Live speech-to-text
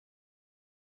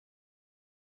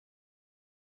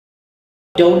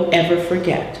Don't ever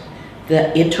forget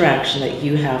the interaction that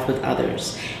you have with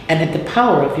others and the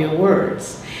power of your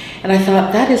words. And I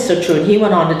thought, that is so true. And he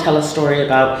went on to tell a story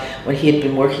about when he had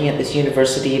been working at this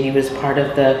university and he was part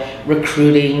of the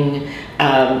recruiting,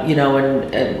 you know,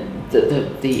 and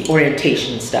the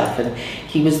orientation stuff. And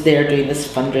he was there doing this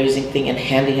fundraising thing and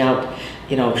handing out,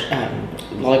 you know,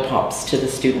 lollipops to the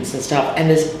students and stuff. And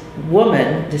this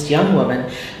woman, this young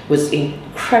woman, was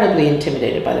incredibly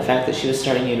intimidated by the fact that she was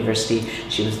starting university.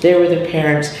 She was there with her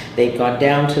parents. They'd gone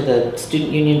down to the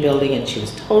student union building and she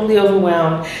was totally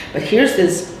overwhelmed. But here's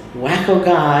this wacko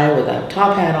guy with a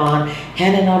top hat on,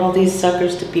 handing out all these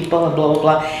suckers to people and blah, blah,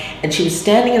 blah. And she was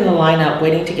standing in the lineup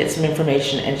waiting to get some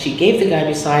information, and she gave the guy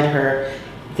beside her,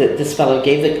 this fellow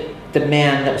gave the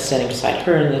man that was standing beside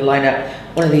her in the lineup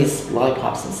one of these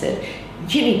lollipops and said,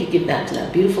 "You need to give that to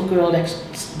that beautiful girl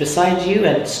next beside you,"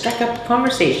 and struck up a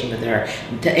conversation with her,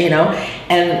 you know.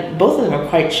 And both of them are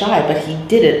quite shy, but he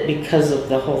did it because of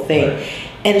the whole thing. Right.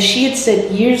 And she had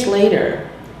said years later,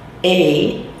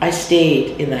 I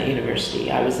stayed in that university.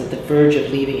 I was at the verge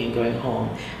of leaving and going home,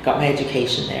 got my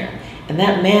education there. And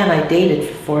that man I dated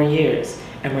for 4 years,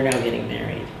 and we're now getting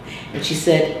married. And she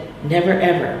said, never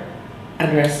ever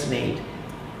underestimate,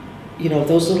 you know,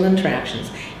 those little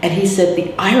interactions. And he said,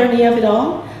 the irony of it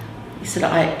all, he said,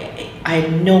 I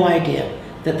had no idea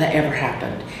that that ever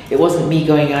happened. It wasn't me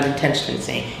going out intentionally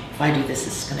saying, if I do this,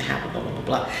 this is gonna happen, blah, blah, blah,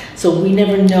 blah. So we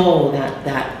never know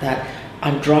that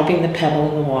I'm dropping the pebble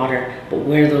in the water, but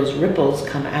where those ripples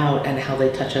come out and how they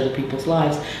touch other people's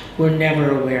lives, we're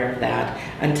never aware of that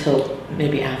until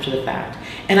maybe after the fact.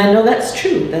 And I know that's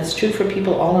true. That's true for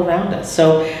people all around us.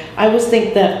 So I always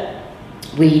think that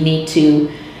we need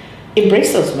to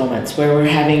embrace those moments where we're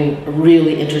having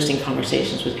really interesting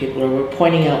conversations with people, or we're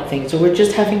pointing out things, or we're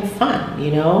just having fun,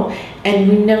 you know? And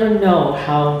we never know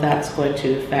how that's going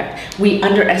to affect. We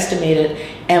underestimate it,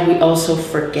 and we also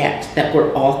forget that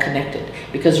we're all connected,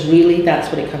 because really that's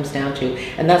what it comes down to.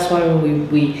 And that's why when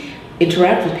we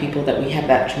interact with people that we have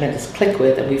that tremendous click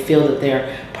with, and we feel that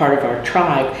they're part of our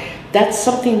tribe, that's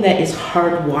something that is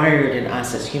hardwired in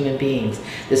us as human beings.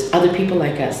 There's other people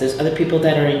like us, there's other people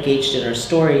that are engaged in our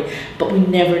story, but we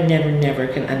never, never, never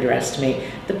can underestimate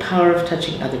the power of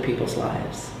touching other people's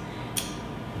lives.